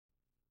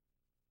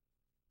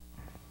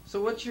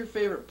So what's your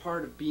favorite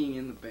part of being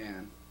in the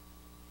band?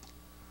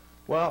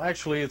 Well,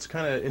 actually, it's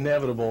kind of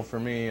inevitable for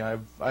me.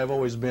 I've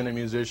always been a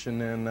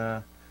musician, and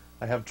I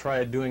have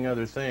tried doing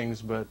other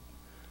things, but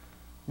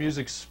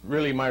music's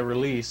really my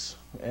release.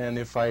 And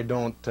if I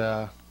don't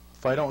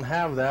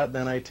have that,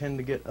 then I tend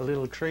to get a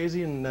little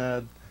crazy,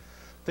 and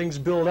things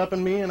build up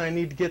in me, and I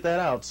need to get that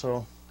out.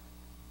 So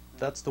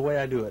that's the way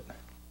I do it.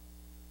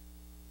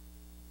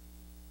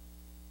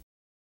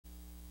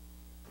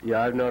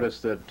 Yeah, I've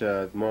noticed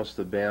that most of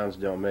the bands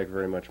don't make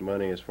very much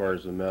money as far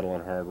as the metal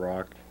and hard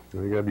rock.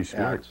 Well, you gotta be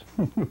smart.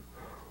 You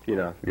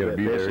know, you gotta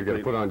be there. You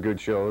gotta put on good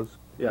shows.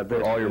 Yeah,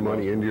 put all your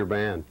money into your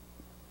band.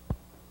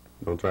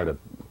 Don't try to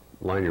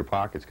line your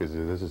pockets, because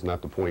this is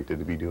not the point to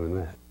be doing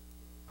that.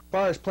 As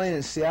far as playing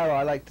in Seattle,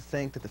 I like to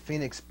think that the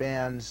PHOENIXX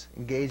band's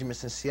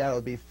engagements in Seattle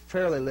would be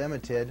fairly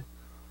limited,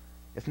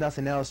 if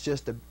nothing else,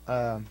 just to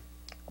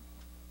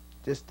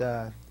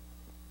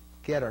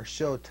get our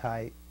show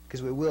tight,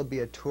 because we will be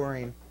a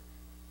touring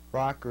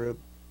rock group.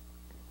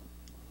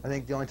 I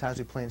think the only times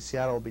we play in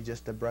Seattle will be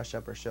just to brush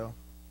up our show.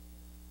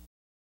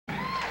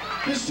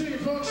 This tune,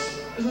 folks,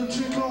 is a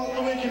tune called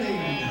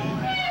Awakening.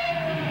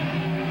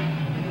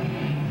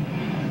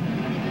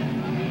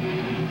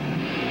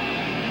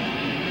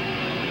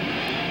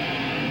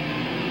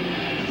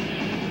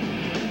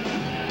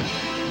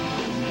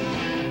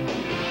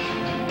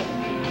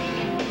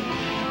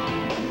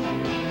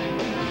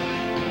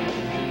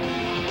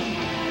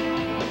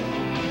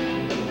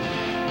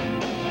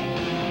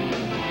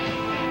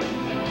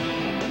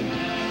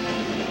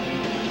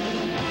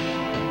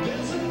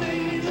 There's a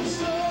native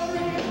story,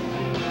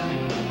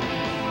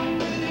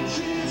 many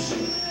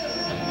dreams.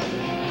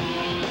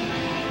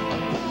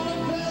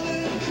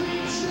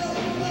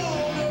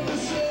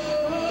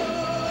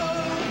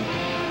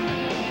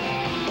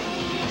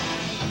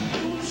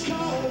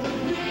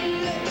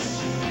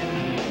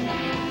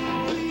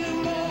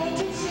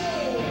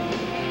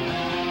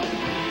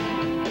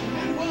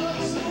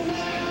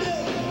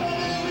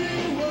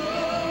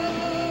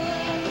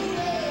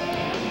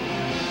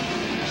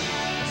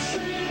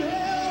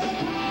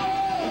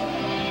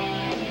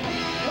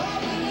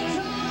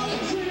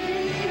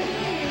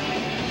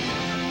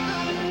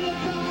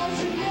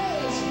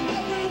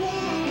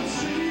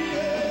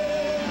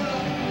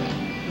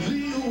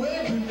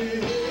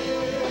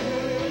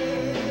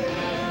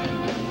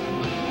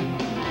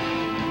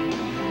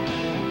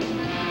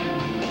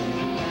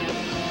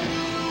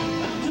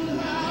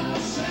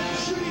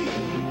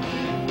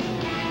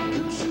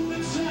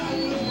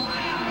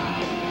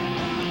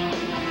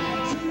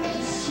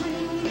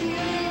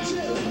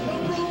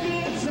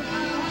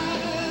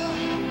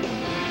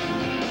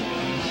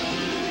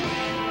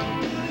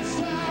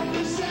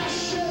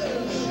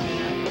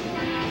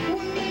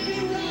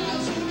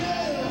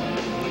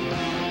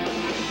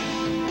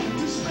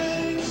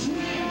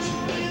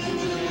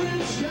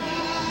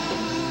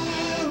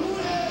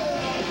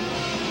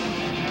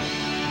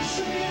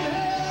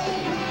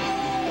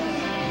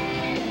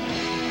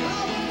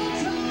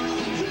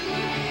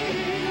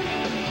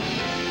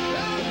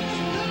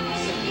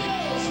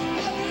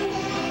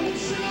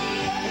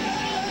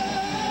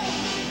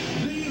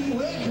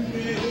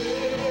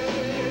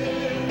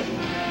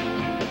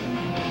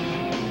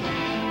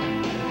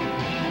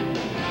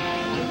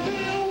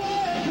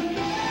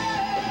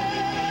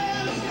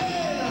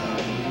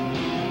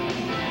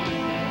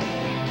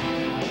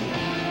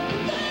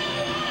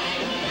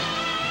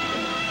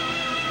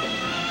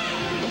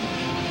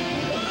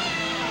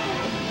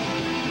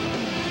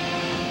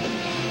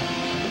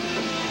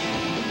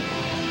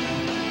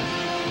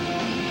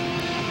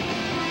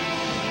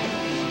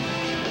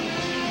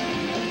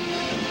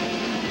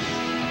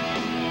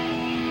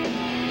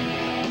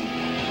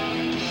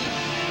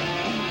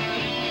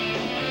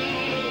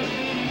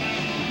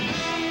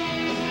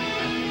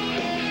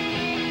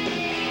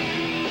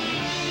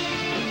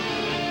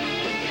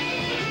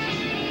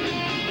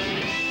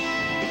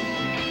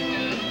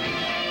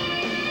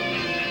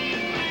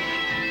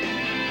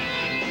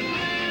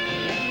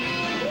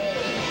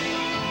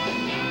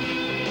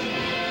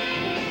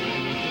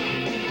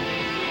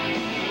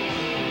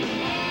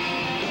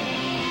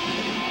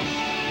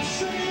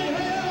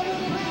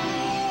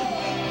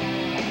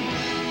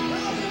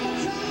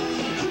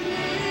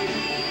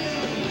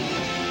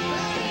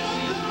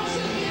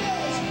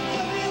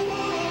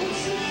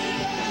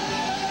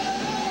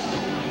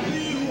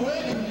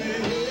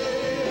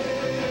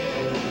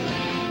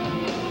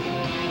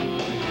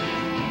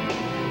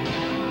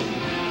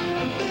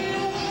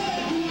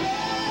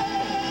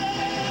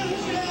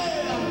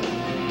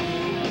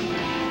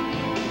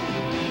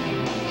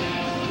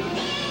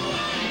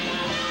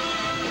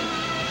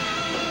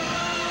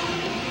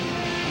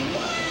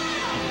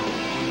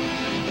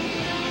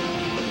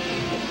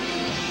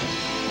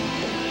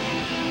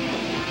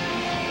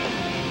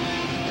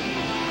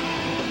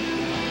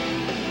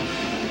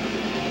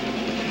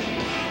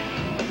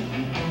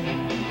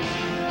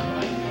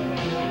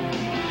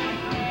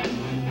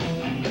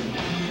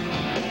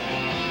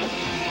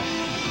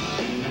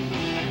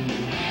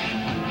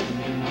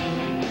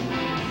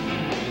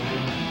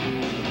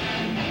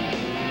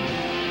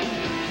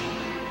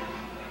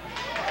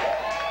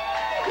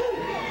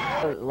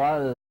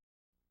 lot of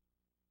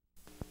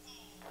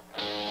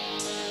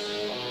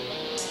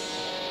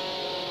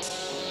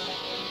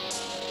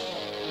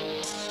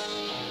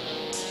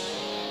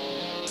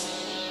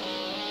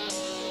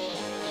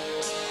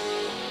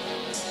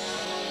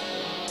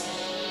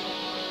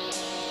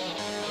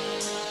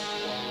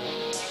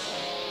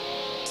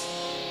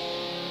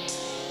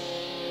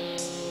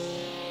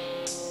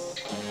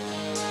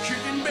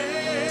Kicking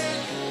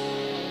back,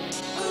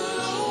 a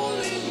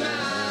lonely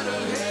night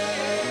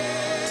ahead.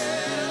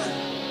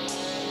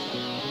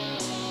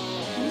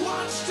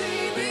 Watch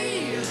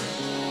TV,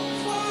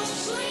 fall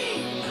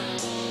asleep.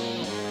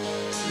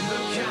 The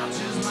couch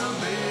is my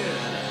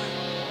bed.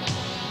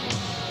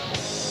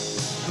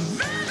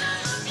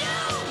 Visions of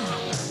you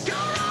go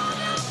round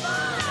your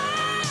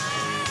forehead.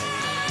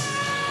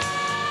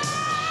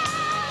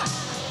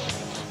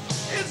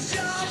 It's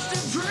just a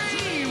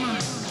dream.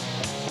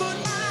 But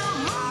my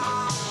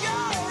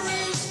hunger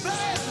is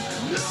fed.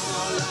 No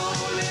more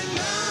lonely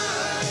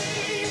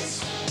nights.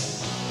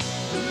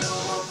 No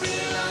more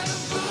feeling like a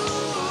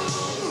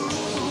fool.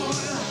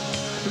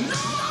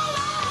 No more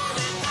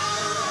lonely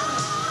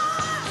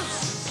nights.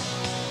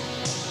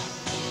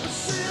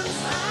 Since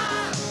I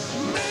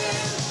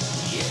met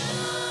you.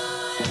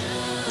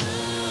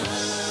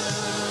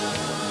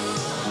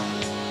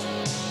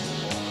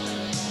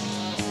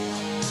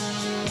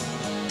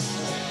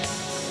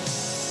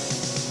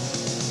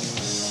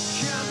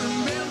 Can't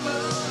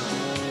remember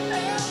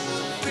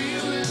ever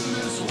feeling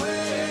this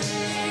way.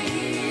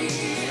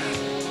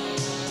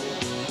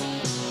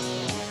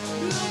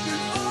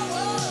 Looking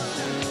forward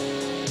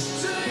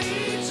to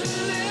each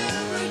and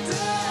every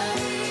day.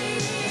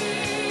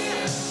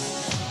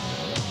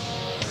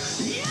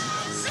 You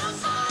took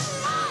my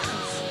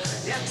life,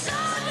 you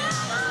turned it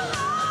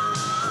around.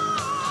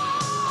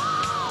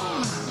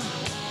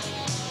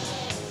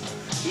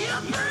 You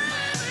bring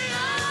me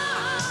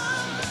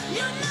up,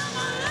 you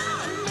never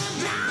let me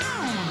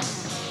down.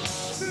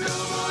 No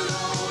more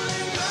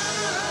lonely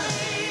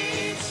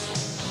nights,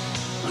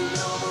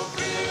 no more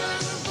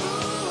feeling the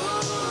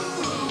fool.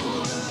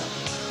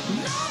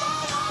 No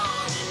more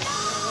lonely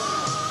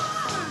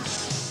nights.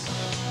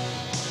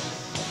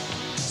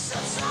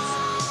 Since I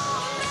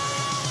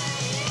met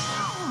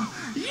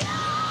you.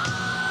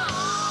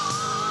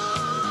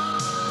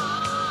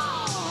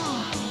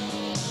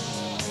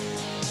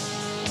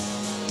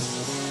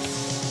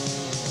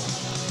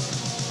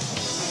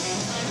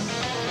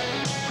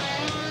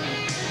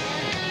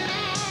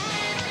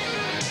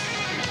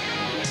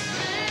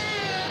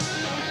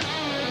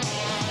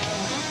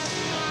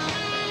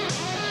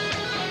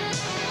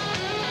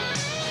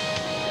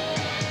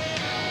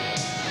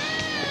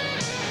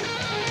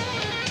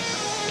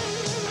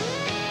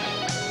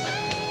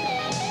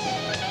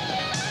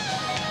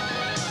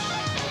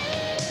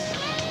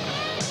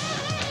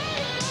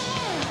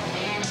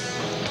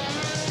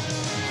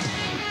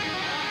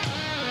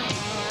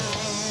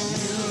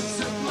 You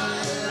took my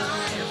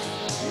life,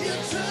 you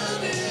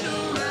turned it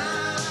around.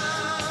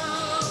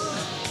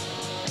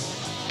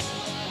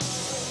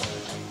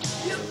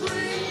 You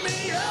bring me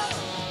up,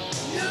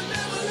 you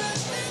never let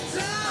me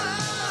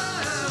down.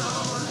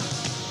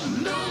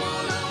 No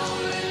more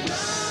lonely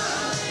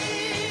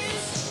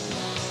nights,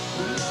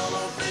 no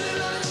more feeling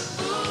like a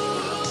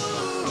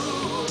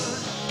fool.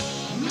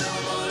 No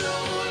more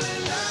lonely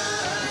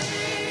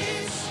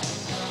nights.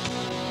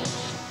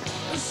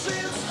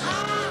 Since I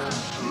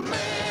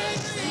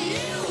met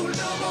you,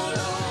 no more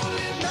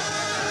lonely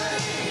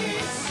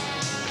nights.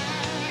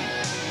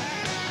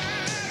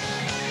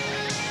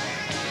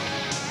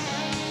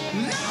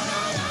 No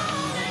more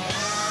lonely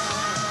nights.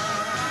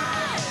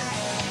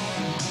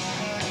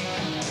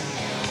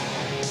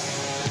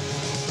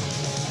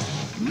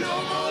 No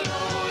more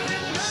lonely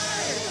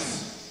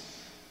nights.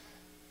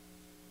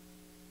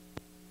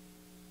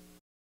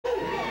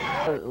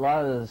 a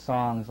lot of the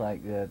songs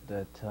like that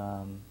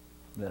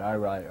that I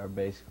write are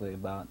basically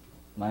about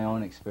my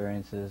own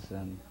experiences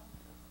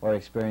or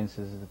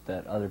experiences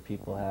that other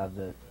people have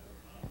that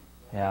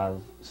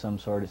have some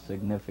sort of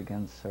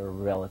significance or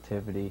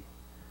relativity.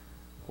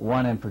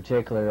 One in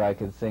particular I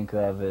could think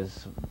of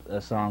is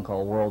a song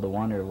called World of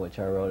Wonder, which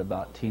I wrote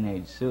about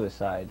teenage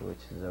suicide, which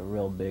is a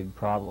real big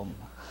problem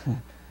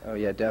Oh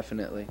yeah,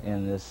 definitely.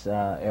 in this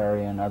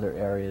area and other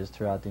areas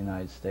throughout the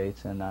United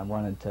States. And I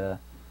wanted to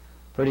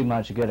pretty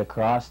much get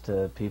across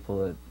to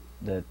people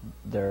that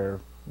they're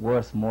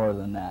worth more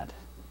than that.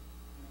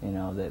 You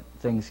know, that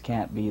things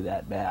can't be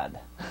that bad.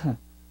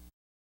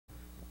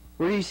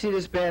 Where do you see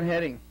this band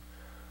heading?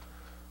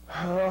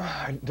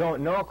 I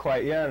don't know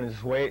quite yet, and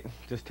just wait,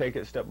 just take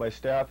it step by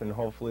step, and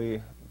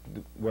hopefully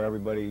where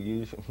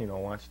everybody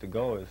wants to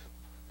go is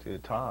to the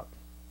top.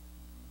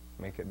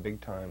 Make it big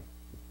time.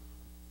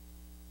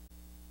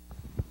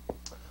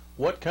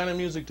 What kind of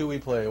music do we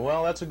play?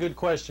 Well, that's a good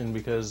question,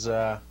 because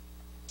I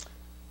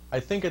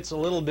think it's a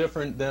little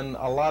different than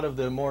a lot of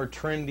the more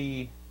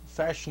trendy,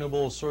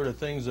 fashionable sort of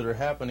things that are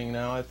happening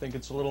now. I think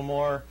it's a little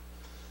more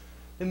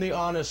in the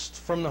honest,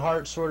 from the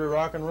heart sort of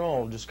rock and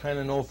roll, just kind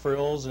of no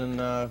frills, and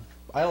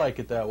I like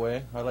it that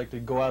way. I like to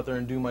go out there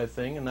and do my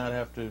thing and not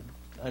have to.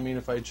 I mean,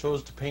 if I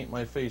chose to paint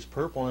my face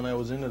purple and I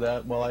was into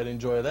that, well, I'd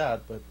enjoy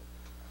that, but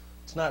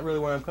it's not really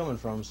where I'm coming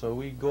from. So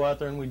we go out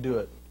there and we do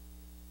it.